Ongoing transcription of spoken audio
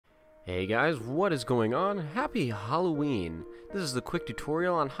Hey guys, what is going on? Happy Halloween! This is the quick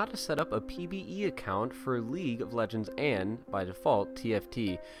tutorial on how to set up a PBE account for League of Legends and, by default,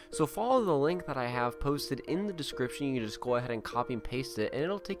 TFT. So follow the link that I have posted in the description. You can just go ahead and copy and paste it and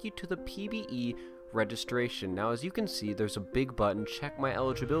it'll take you to the PBE registration. Now as you can see, there's a big button, check my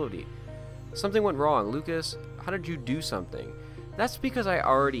eligibility. Something went wrong. Lucas, how did you do something? That's because I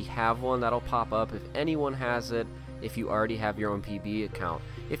already have one that'll pop up if anyone has it, if you already have your own PBE account.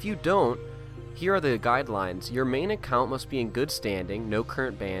 If you don't, here are the guidelines. Your main account must be in good standing, no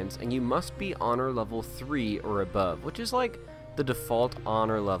current bans, and you must be honor level 3 or above, which is like the default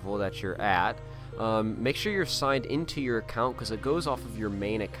honor level that you're at. Make sure you're signed into your account because it goes off of your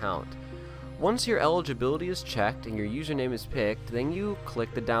main account. Once your eligibility is checked and your username is picked, then you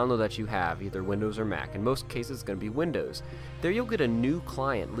click the download that you have, either Windows or Mac. In most cases, it's going to be Windows. There you'll get a new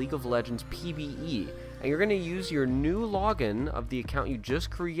client, League of Legends PBE, and you're going to use your new login of the account you just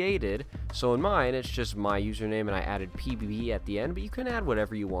created. So in mine, it's just my username and I added PBE at the end, but you can add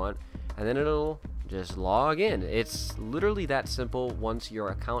whatever you want, and then it'll just log in. It's literally that simple. Once your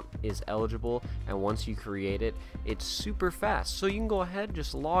account is eligible and once you create it, it's super fast. So you can go ahead,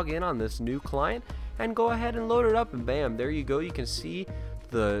 just log in on this new client and go ahead and load it up, and bam, there you go. You can see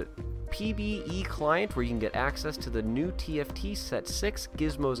the PBE client where you can get access to the new TFT set 6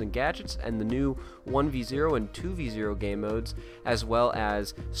 gizmos and gadgets and the new 1v0 and 2v0 game modes, as well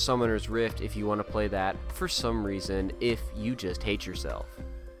as Summoner's Rift if you want to play that for some reason if you just hate yourself.